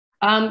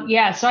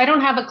Yeah, so I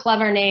don't have a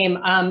clever name.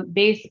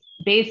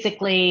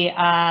 Basically,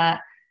 a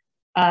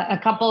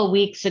couple of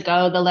weeks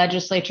ago, the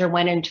legislature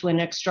went into an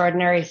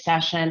extraordinary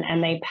session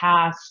and they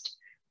passed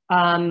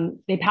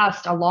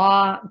a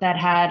law that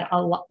had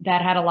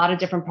a lot of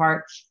different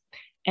parts,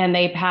 and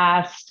they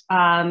passed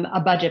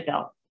a budget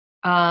bill.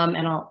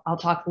 And I'll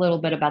talk a little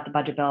bit about the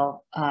budget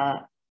bill.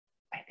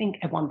 I think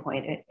at one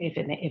point,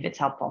 if it's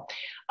helpful.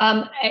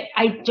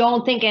 I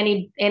don't think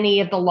any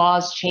of the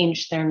laws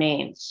changed their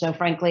names. So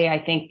frankly, I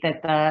think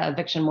that the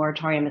eviction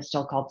moratorium is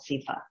still called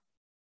CEFA,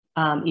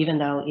 even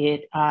though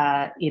it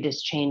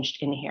is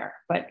changed in here.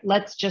 But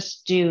let's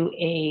just do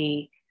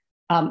a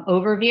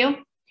overview.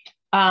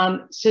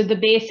 So the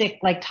basic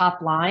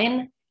top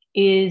line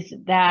is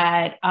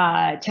that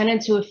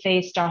tenants who have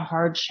faced a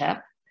hardship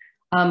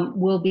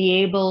will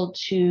be able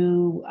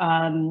to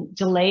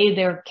delay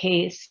their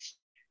case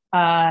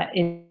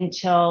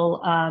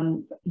until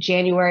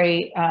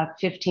January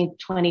 15th,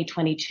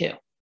 2022.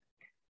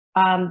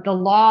 The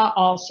law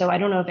also, I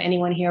don't know if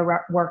anyone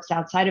here works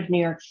outside of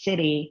New York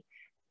City,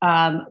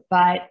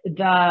 but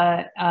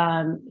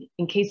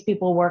in case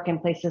people work in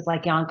places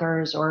like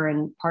Yonkers or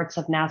in parts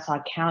of Nassau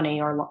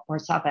County or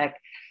Suffolk,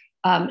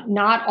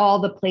 not all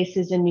the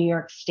places in New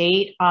York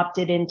State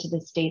opted into the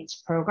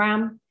state's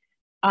program.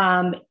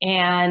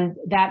 And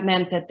that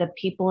meant that the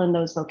people in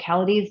those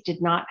localities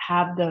did not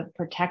have the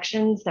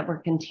protections that were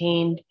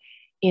contained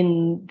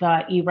in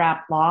the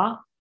ERAP law.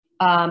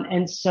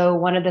 And so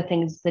one of the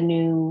things the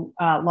new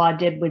law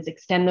did was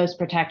extend those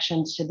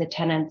protections to the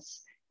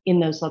tenants in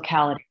those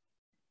localities.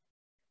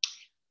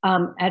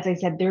 As I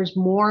said, there's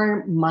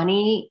more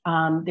money.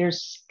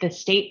 The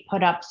state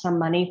put up some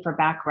money for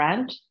back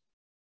rent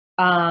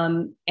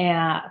and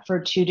for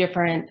two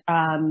different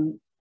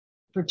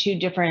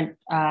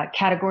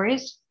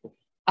categories.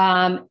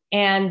 And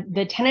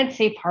the Tenant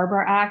Safe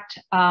Harbor Act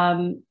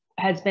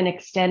has been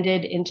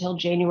extended until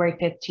January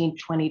 15th,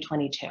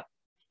 2022.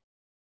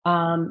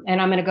 And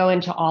I'm going to go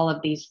into all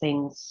of these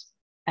things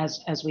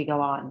as we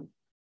go on.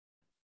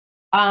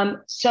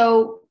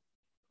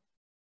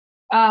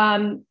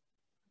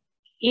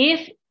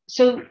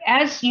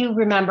 As you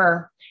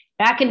remember,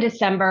 back in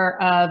December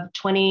of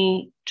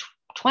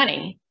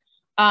 2020,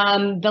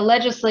 the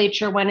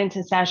legislature went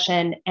into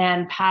session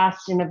and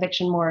passed an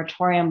eviction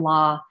moratorium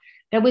law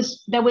that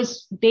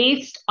was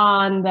based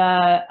on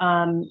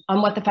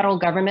what the federal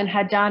government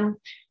had done,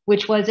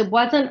 which was it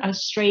wasn't a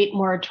straight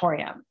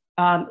moratorium.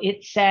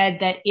 It said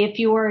that if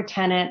you were a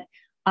tenant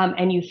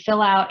and you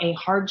fill out a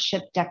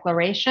hardship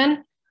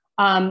declaration,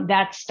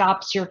 that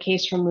stops your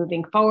case from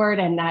moving forward,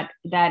 and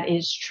that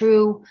is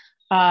true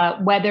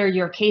whether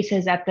your case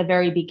is at the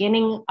very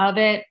beginning of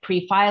it,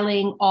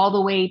 pre-filing, all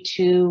the way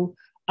to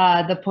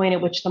the point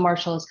at which the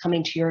marshal is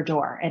coming to your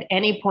door. At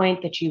any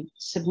point that you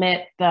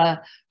submit the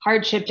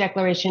hardship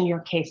declaration, your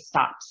case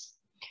stops.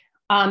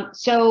 And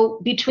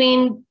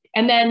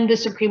then the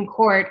Supreme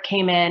Court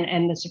came in,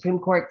 and the Supreme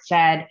Court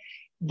said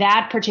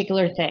that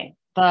particular thing,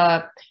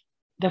 the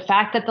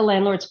fact that the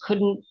landlords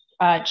couldn't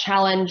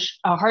challenge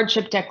a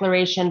hardship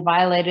declaration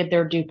violated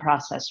their due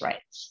process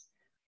rights.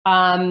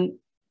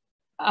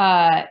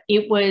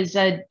 It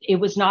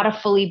was not a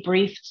fully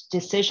briefed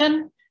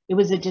decision. It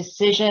was a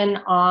decision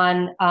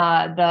on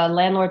the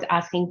landlords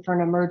asking for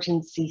an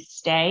emergency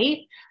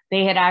stay.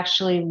 They had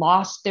actually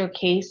lost their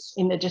case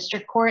in the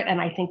district court, and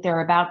I think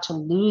they're about to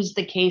lose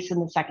the case in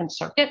the Second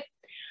Circuit.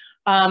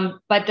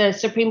 But the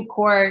Supreme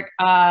Court,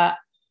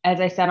 as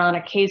I said, on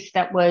a case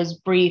that was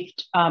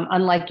briefed,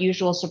 unlike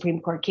usual Supreme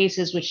Court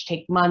cases, which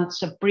take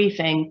months of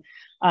briefing,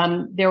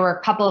 there were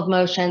a couple of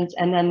motions,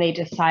 and then they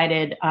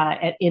decided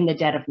in the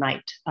dead of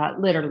night,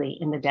 literally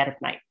in the dead of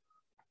night.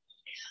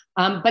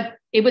 But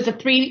it was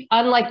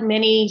unlike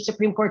many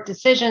Supreme Court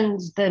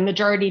decisions, the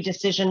majority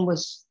decision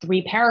was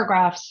 3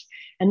 paragraphs.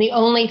 And the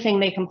only thing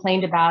they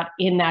complained about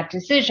in that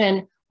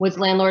decision was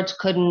landlords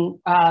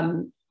couldn't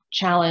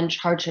challenge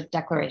hardship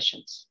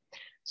declarations.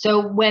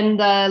 So when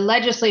the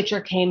legislature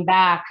came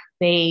back,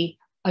 they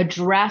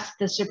addressed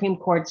the Supreme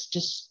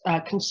Court's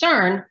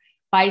concern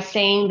by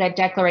saying that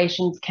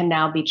declarations can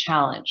now be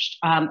challenged.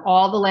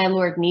 All the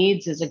landlord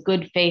needs is a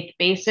good faith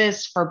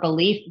basis for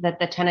belief that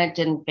the tenant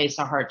didn't face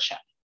a hardship.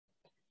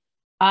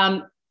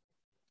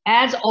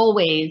 As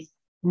always,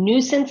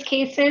 nuisance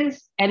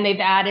cases, and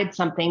they've added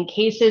something,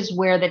 cases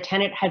where the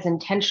tenant has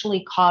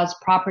intentionally caused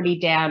property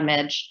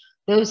damage,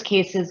 those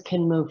cases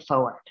can move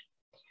forward.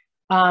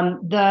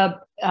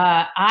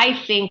 I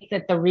think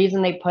that the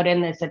reason they put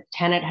in this, a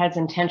tenant has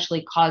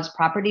intentionally caused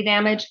property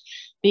damage,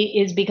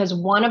 is because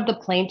one of the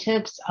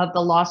plaintiffs of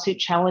the lawsuit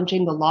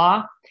challenging the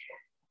law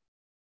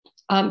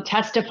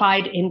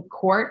testified in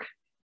court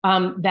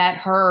that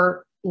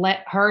her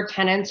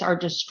tenants are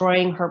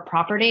destroying her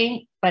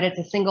property, but it's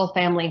a single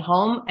family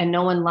home, and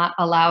no one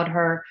allowed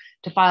her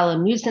to file a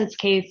nuisance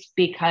case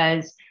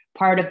because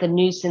part of the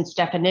nuisance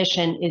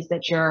definition is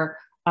that you're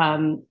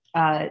hurting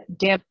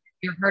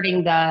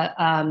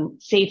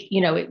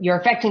the you're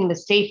affecting the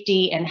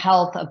safety and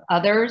health of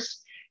others.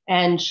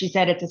 And she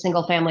said it's a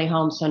single family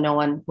home, so no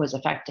one was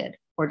affected.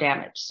 or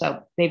damage.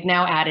 So they've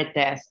now added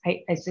this.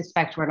 I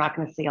suspect we're not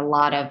going to see a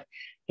lot of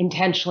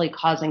intentionally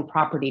causing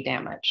property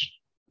damage.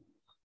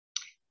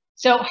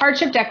 So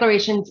hardship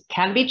declarations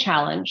can be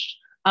challenged,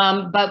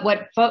 but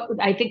what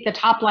I think the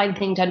top line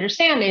thing to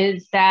understand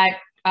is that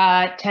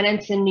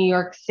tenants in New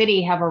York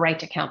City have a right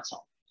to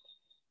counsel.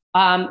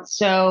 I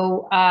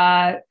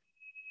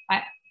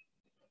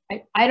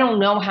don't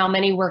know how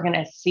many we're going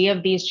to see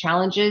of these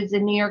challenges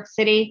in New York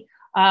City,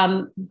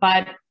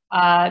 but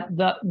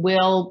the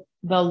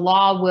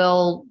law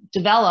will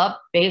develop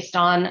based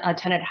on a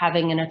tenant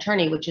having an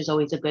attorney, which is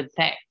always a good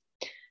thing.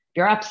 If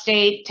you're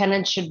upstate,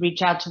 tenants should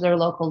reach out to their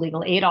local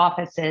legal aid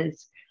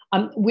offices.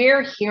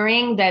 We're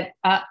hearing that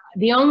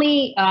the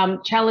only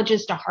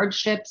challenges to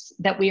hardships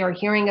that we are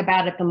hearing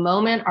about at the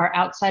moment are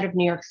outside of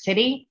New York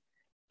City.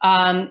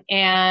 Some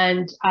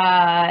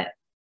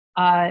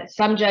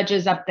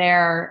judges up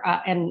there,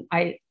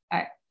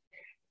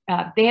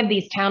 they have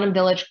these town and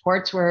village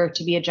courts where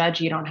to be a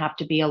judge, you don't have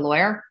to be a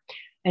lawyer.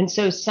 And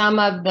so some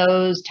of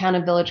those town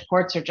and village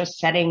courts are just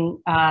setting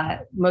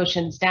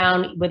motions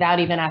down without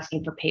even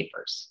asking for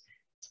papers.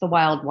 It's the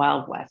wild,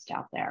 wild west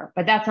out there,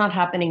 but that's not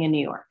happening in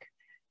New York.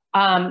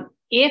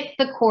 If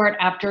the court,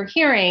 after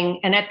hearing,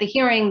 and at the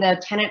hearing,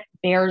 the tenant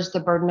bears the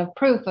burden of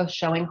proof of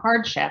showing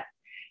hardship,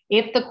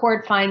 if the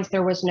court finds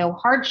there was no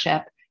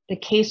hardship, the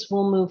case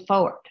will move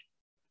forward.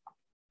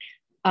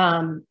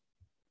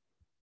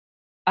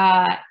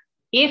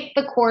 If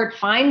the court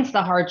finds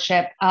the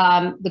hardship,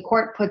 the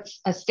court puts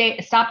a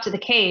stop to the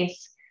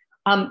case,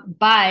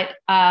 but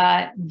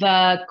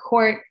the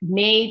court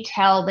may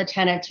tell the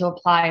tenant to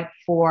apply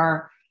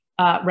for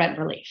rent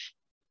relief.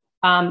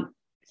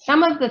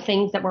 Some of the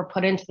things that were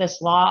put into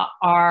this law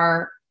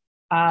are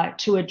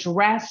to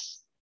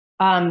address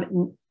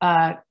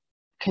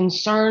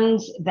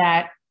concerns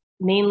that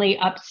mainly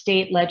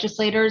upstate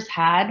legislators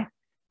had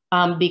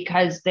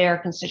because their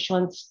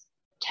constituents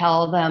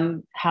tell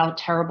them how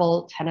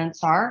terrible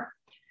tenants are.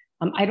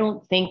 I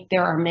don't think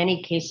there are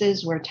many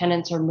cases where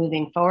tenants are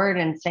moving forward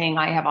and saying,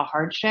 I have a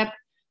hardship,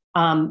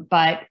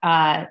 but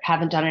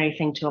haven't done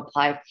anything to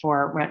apply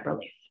for rent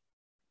relief.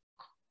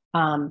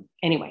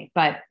 Anyway,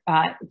 but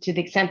to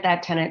the extent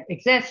that tenant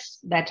exists,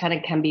 that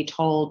tenant can be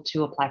told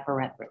to apply for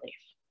rent relief.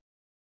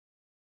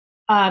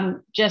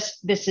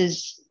 This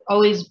has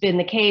always been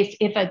the case.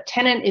 If a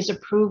tenant is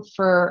approved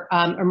for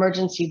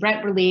emergency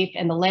rent relief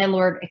and the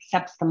landlord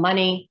accepts the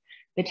money,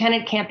 the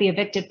tenant can't be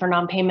evicted for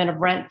non-payment of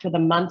rent for the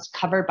months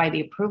covered by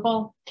the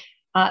approval.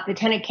 The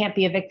tenant can't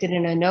be evicted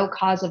in a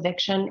no-cause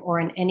eviction or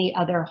in any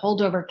other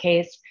holdover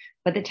case,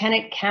 but the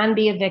tenant can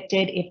be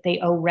evicted if they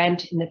owe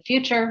rent in the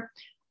future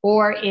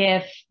or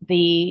if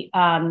the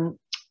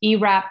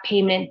ERAP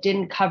payment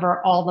didn't cover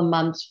all the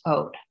months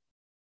owed.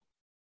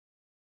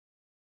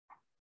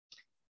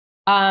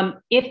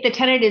 If the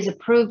tenant is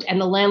approved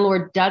and the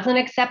landlord doesn't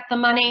accept the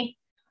money,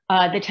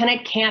 the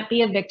tenant can't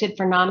be evicted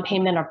for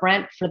non-payment of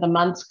rent for the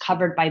months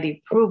covered by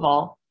the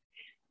approval.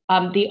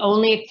 The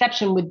only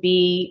exception would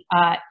be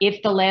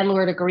if the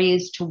landlord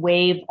agrees to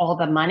waive all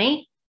the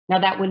money. Now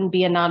that wouldn't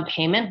be a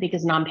non-payment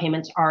because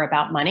non-payments are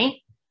about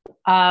money.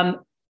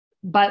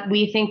 But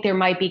we think there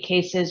might be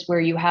cases where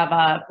you have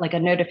a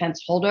no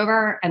defense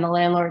holdover and the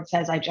landlord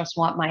says, I just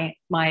want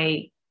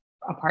my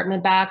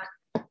apartment back.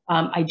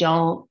 I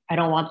don't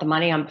want the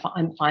money. I'm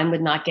fine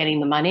with not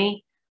getting the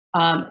money.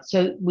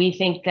 So we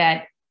think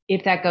that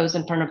if that goes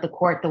in front of the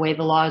court, the way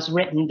the law is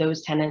written,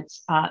 those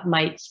tenants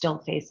might still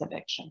face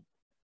eviction.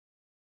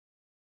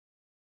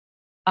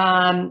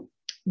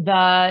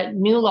 The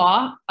new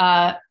law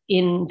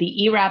in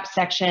the ERAP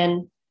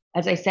section,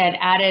 as I said,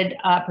 added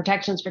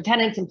protections for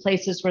tenants in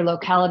places where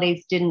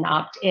localities didn't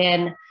opt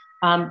in.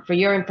 For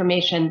your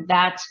information,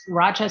 that's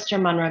Rochester,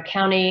 Monroe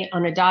County,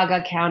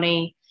 Onondaga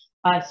County,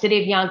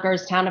 City of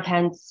Yonkers, Town of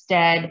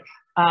Hempstead,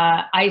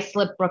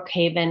 Islip,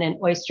 Brookhaven, and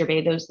Oyster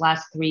Bay. Those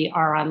last three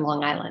are on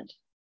Long Island.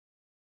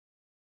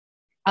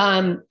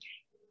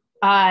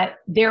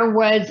 There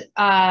was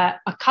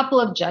a couple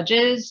of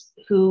judges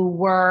who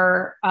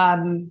were,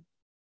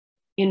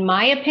 in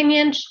my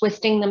opinion,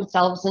 twisting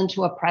themselves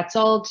into a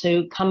pretzel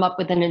to come up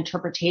with an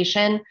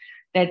interpretation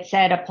that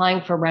said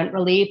applying for rent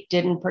relief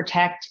didn't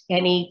protect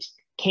any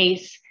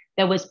case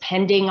that was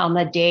pending on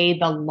the day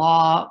the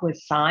law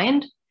was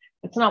signed.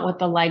 That's not what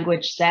the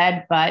language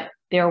said, but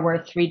there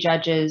were three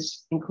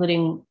judges,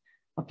 including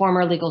a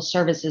former legal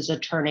services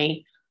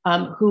attorney,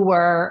 who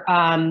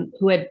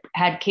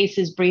had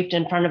cases briefed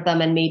in front of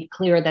them and made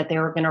clear that they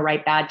were going to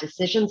write bad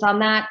decisions on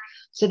that.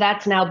 So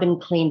that's now been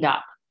cleaned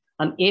up.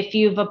 If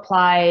you've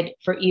applied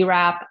for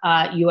ERAP,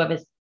 you have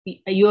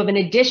an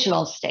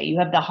additional stay. You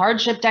have the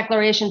hardship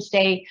declaration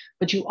stay,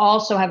 but you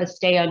also have a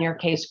stay on your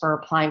case for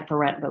applying for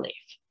rent relief.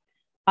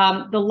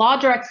 The law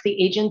directs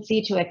the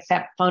agency to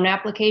accept phone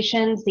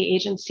applications. The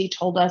agency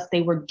told us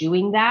they were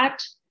doing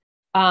that,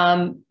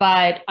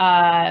 but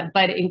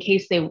in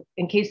case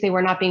they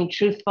were not being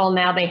truthful,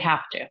 now they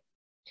have to.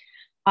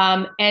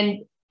 And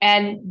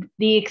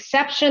the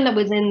exception that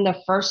was in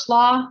the first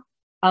law,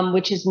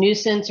 which is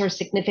nuisance or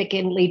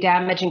significantly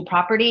damaging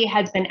property,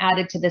 has been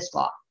added to this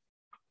law.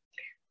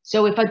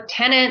 So if a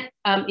tenant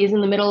is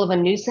in the middle of a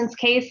nuisance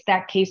case,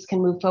 that case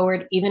can move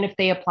forward even if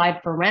they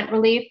applied for rent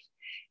relief.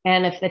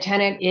 And if the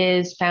tenant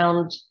is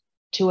found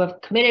to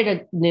have committed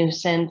a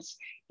nuisance,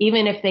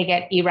 even if they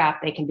get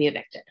ERAP, they can be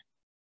evicted.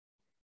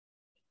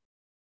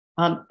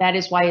 That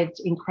is why it's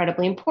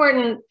incredibly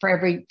important for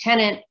every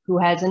tenant who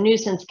has a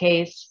nuisance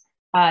case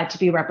to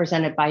be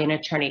represented by an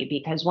attorney,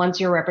 because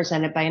once you're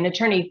represented by an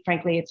attorney,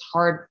 frankly, it's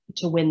hard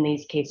to win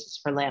these cases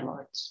for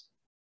landlords.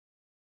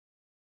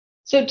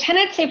 So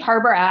Tenant Safe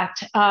Harbor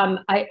Act,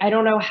 I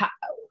don't know how,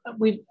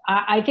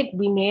 I think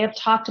we may have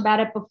talked about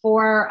it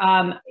before.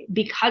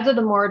 Because of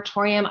the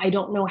moratorium, I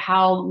don't know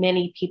how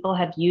many people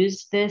have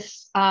used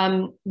this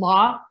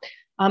law,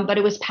 but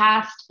it was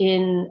passed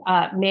in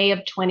May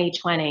of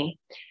 2020.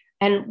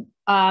 And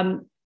I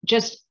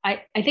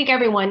think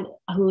everyone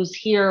who's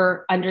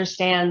here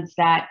understands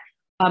that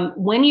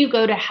when you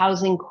go to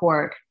housing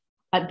court,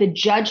 the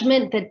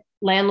judgment that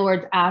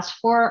landlords ask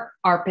for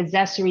are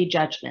possessory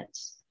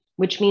judgments,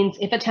 which means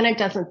if a tenant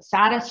doesn't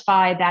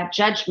satisfy that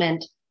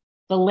judgment,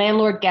 the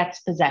landlord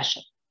gets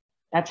possession.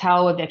 That's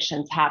how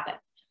evictions happen.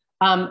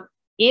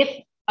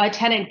 If a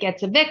tenant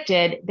gets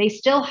evicted, they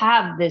still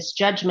have this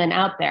judgment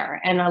out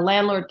there, and a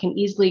landlord can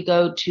easily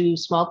go to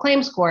small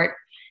claims court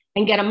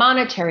and get a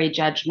monetary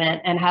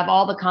judgment and have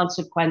all the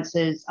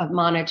consequences of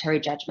monetary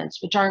judgments,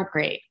 which aren't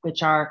great,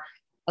 which are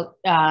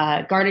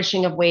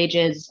garnishing of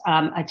wages,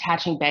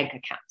 attaching bank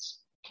accounts.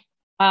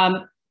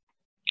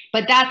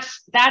 But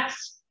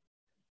that's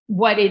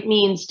what it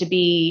means to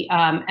be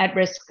at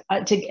risk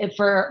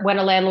for when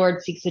a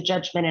landlord seeks a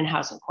judgment in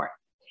housing court.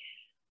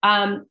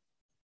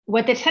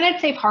 What the Tenant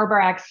Safe Harbor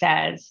Act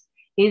says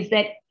is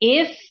that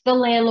if the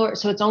landlord,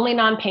 so it's only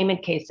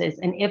non-payment cases,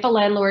 and if a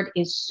landlord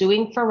is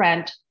suing for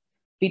rent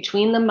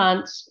between the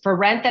months, for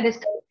rent that is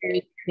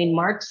between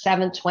March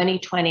 7th,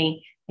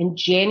 2020 and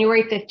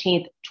January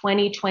 15th,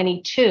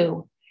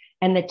 2022,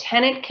 and the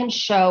tenant can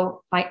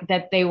show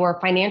that they were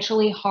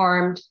financially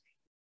harmed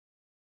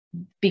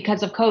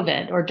because of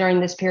COVID or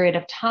during this period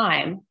of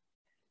time,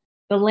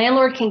 the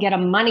landlord can get a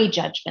money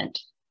judgment,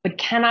 but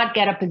cannot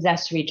get a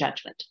possessory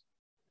judgment.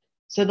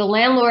 So the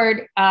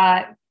landlord,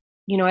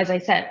 as I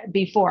said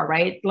before,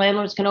 right?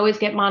 Landlords can always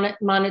get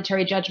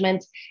monetary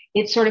judgments.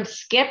 It sort of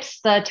skips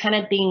the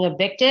tenant being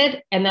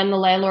evicted and then the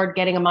landlord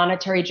getting a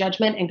monetary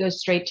judgment and goes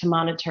straight to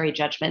monetary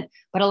judgment,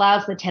 but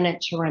allows the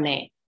tenant to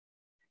remain.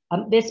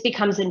 This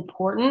becomes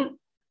important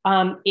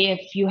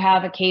if you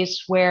have a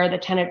case where the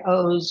tenant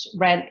owes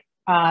rent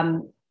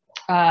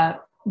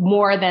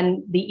more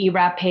than the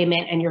ERAP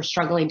payment and you're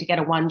struggling to get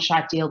a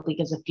one-shot deal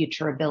because of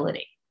future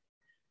ability.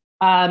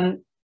 The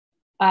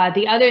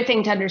other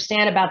thing to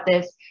understand about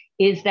this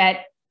is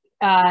that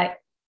a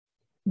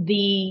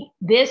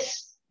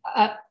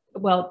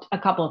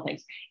couple of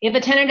things. If a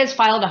tenant has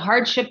filed a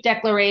hardship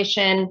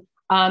declaration,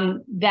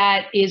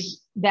 that is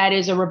a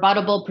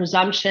rebuttable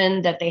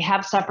presumption that they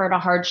have suffered a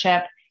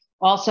hardship.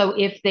 Also,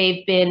 if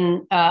they've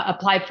been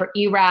applied for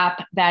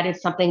ERAP, that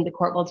is something the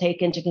court will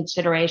take into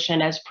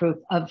consideration as proof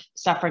of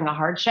suffering a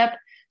hardship.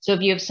 So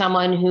if you have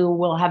someone who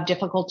will have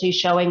difficulty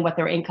showing what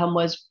their income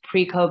was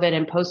pre-COVID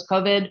and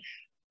post-COVID,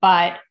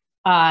 but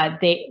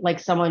they, like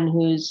someone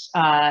who's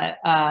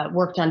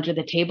worked under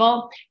the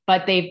table,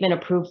 but they've been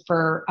approved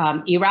for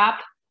ERAP,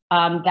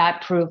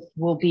 that proof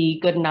will be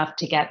good enough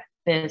to get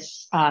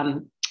this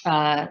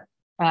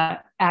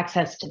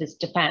access to this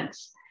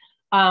defense.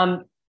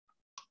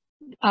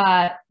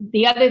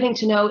 The other thing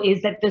to know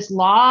is that this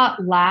law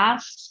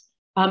lasts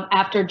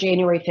after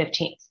January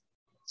 15th.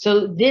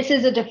 So this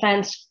is a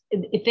defense.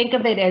 Think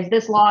of it as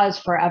this law is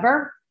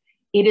forever.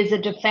 It is a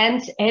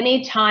defense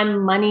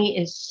anytime money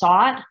is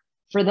sought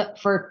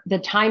for the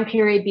time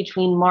period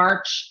between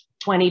March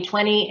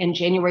 2020 and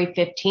January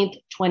 15th,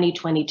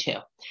 2022.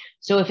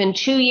 So if in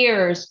 2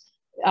 years,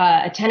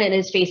 a tenant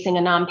is facing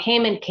a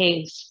non-payment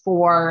case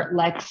for,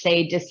 let's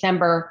say,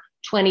 December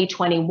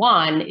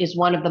 2021 is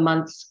one of the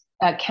months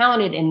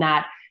counted in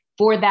that,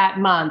 for that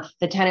month,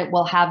 the tenant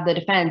will have the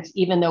defense,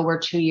 even though we're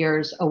 2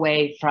 years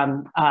away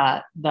from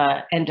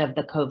the end of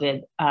the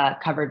COVID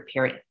covered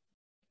period.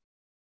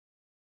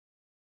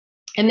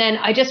 And then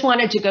I just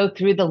wanted to go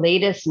through the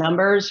latest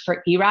numbers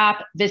for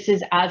ERAP. This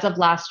is as of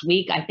last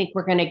week. I think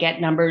we're going to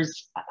get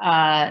numbers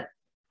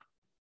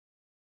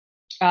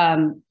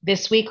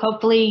this week,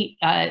 hopefully.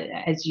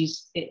 As you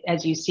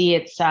see,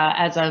 it's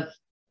as of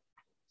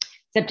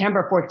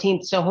September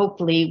 14th. So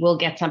hopefully we'll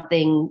get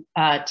something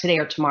today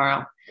or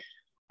tomorrow.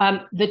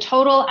 The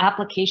total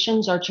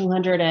applications are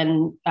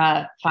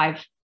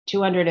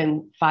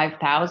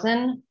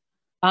 205,000.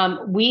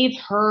 We've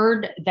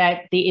heard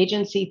that the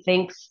agency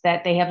thinks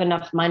that they have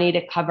enough money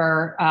to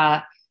cover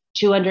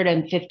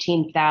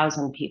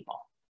 215,000 people.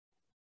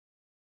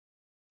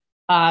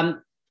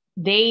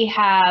 They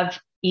have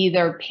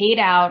either paid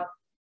out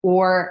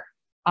or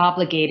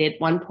obligated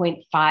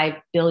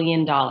 $1.5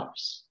 billion.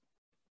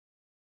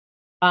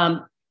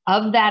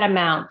 Of that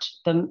amount,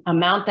 the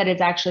amount that has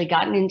actually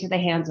gotten into the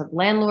hands of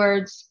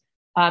landlords,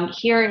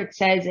 here it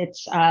says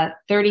it's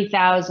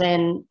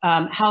 30,000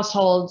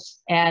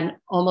 households and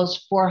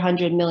almost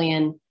 400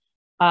 million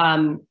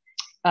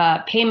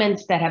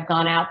payments that have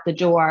gone out the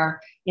door.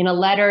 In a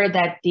letter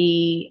that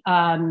the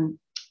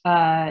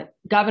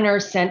governor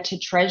sent to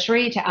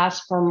Treasury to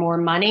ask for more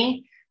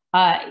money,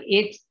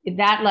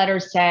 that letter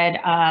said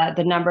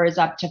the number is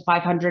up to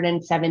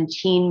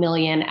 $517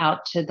 million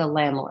out to the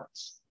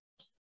landlords.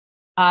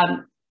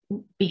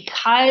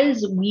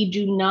 Because we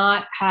do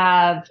not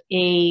have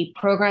a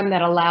program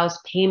that allows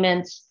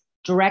payments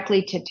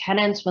directly to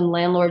tenants when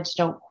landlords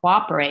don't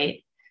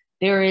cooperate,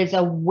 there is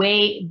a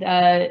way.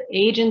 The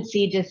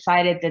agency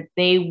decided that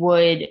they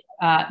would.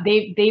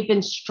 They've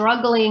been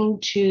struggling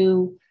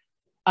to.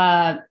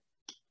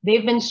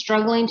 They've been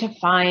struggling to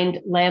find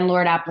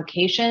landlord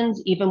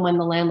applications even when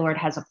the landlord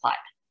has applied.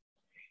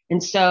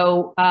 And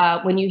so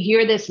when you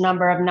hear this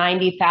number of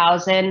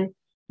 90,000,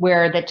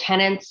 where the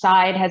tenant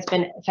side has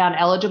been found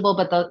eligible,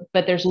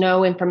 but there's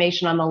no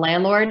information on the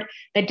landlord,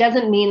 that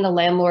doesn't mean the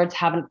landlords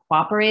haven't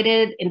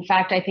cooperated. In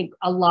fact, I think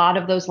a lot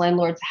of those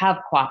landlords have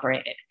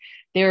cooperated.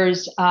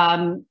 There's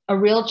a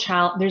real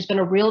challenge. There's been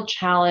a real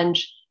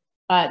challenge.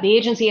 The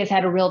agency has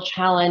had a real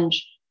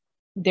challenge.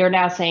 They're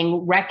now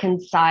saying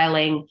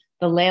reconciling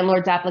the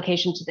landlord's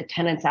application to the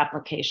tenant's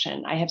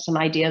application. I have some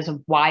ideas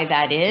of why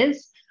that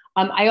is.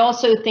 I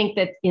also think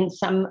that in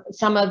some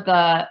of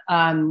the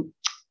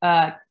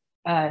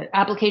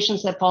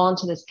applications that fall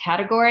into this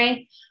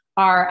category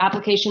are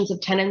applications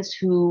of tenants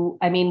who,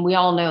 I mean, we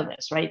all know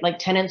this, right? Like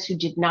tenants who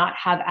did not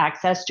have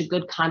access to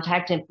good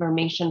contact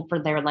information for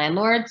their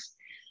landlords.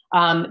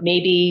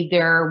 Maybe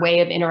their way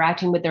of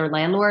interacting with their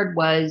landlord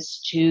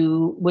was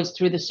through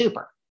the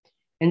super.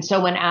 And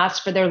so when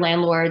asked for their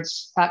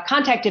landlord's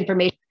contact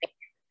information,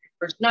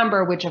 first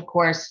number, which of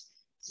course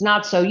is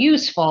not so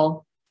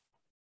useful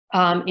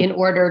in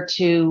order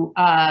to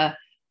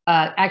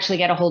actually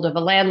get a hold of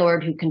a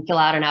landlord who can fill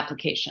out an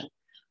application.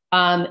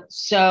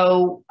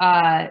 So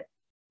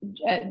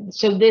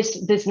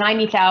this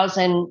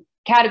 90,000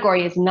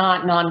 category is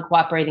not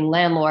non-cooperating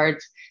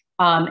landlords.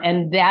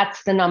 And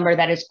that's the number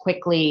that is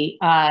quickly,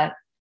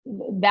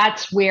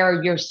 that's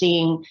where you're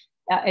seeing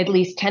at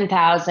least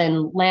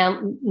 10,000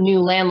 new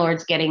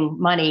landlords getting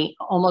money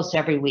almost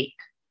every week,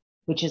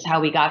 which is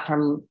how we got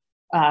from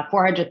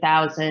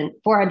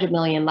 400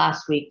 million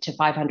last week to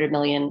 500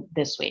 million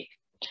this week.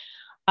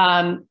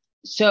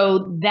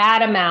 So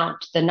that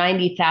amount, the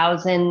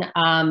 90,000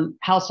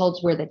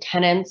 households where the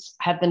tenants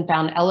have been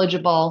found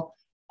eligible,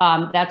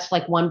 that's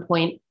like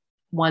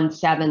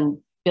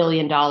 $1.17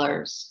 billion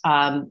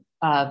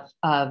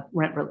of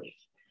rent relief.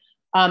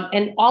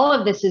 And all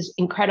of this is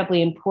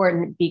incredibly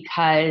important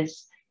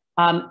because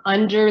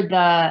under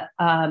the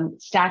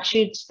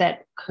statutes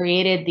that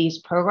created these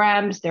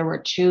programs, there were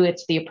two.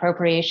 It's the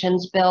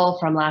appropriations bill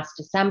from last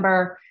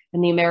December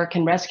and the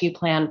American Rescue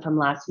Plan from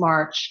last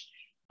March.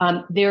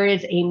 There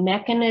is a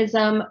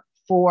mechanism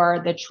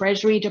for the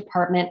Treasury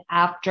Department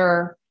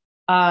after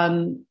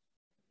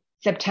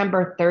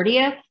September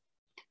 30th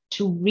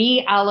to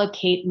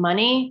reallocate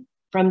money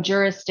from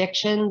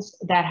jurisdictions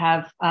that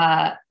have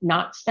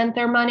not spent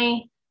their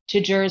money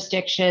to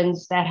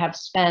jurisdictions that have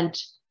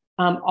spent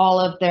all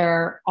of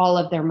their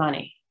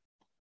money.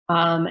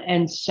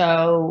 And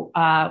so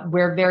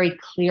we're very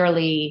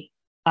clearly,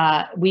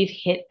 we've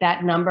hit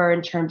that number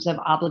in terms of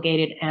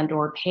obligated and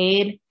or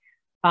paid.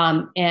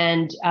 There's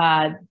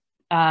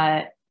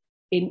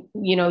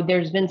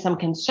been some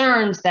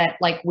concerns that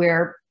like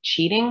we're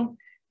cheating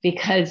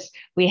because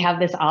we have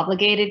this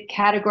obligated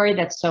category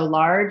that's so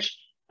large.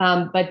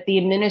 But the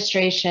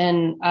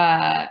administration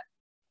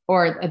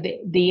or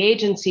the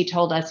agency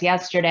told us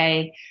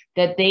yesterday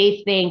that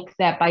they think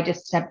that by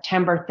just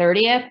September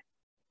 30th,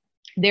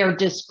 their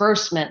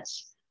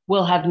disbursements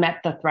will have met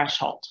the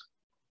threshold,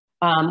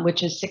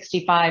 which is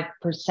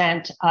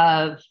 65%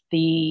 of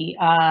the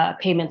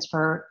payments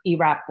for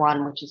ERAP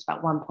 1, which is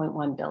about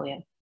 1.1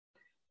 billion.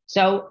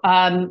 So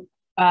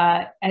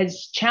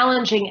as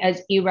challenging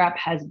as ERAP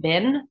has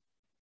been,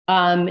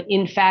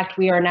 in fact,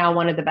 we are now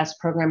one of the best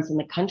programs in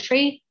the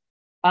country,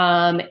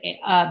 but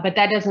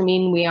that doesn't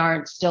mean we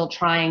aren't still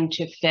trying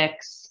to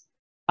fix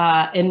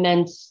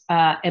immense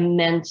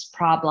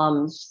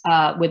problems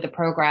with the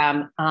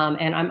program.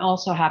 And I'm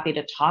also happy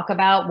to talk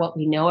about what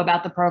we know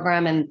about the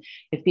program, and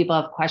if people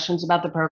have questions about the program.